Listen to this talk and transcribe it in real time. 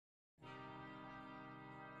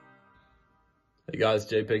guys,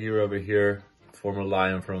 JP Aguirre over here, former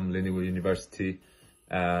Lion from Lindenwood University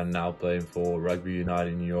and now playing for Rugby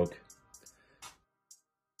United New York.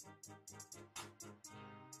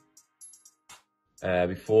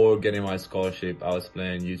 Before getting my scholarship, I was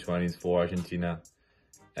playing U-20s for Argentina.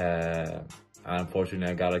 And unfortunately,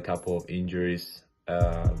 I got a couple of injuries,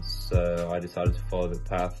 so I decided to follow the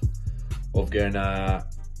path of getting a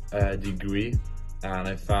degree, and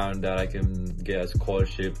I found that I can get a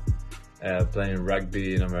scholarship playing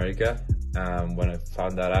rugby in America. When I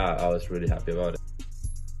found that out, I was really happy about it.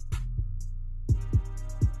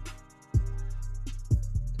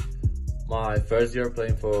 My first year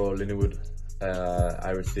playing for Lindenwood,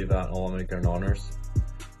 I received an All-American honors,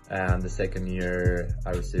 and the second year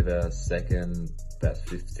I received a second best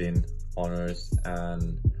 15 honors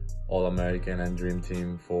and All-American and Dream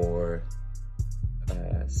Team for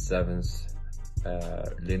sevens.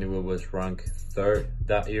 Lindenwood was ranked third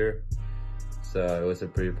that year, so it was a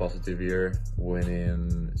pretty positive year,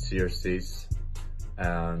 winning CRCs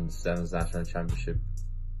and sevens national championship.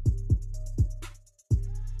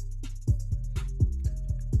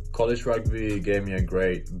 College rugby gave me a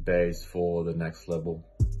great base for the next level.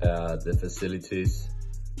 The facilities,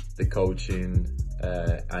 the coaching,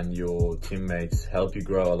 and your teammates help you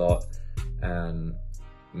grow a lot and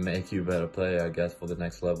make you a better player, I guess, for the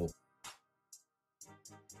next level.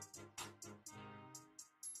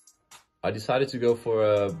 I decided to go for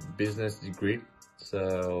a business degree,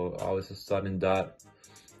 so I was studying that.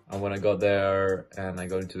 And when I got there and I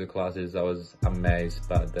got into the classes, I was amazed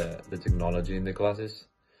by the technology in the classes.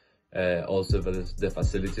 Also the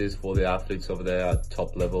facilities for the athletes over there at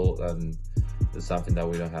top level, and it's something that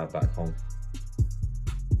we don't have back home.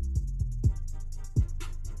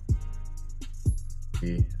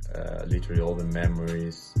 Literally all the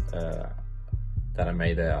memories that I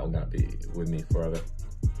made there are gonna be with me forever.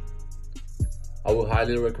 I would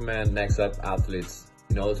highly recommend Next Up Athletes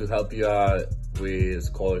in order to help you out with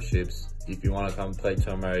scholarships. If you want to come play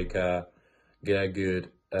to America, get a good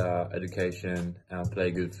education and play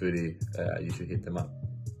good footy, you should hit them up.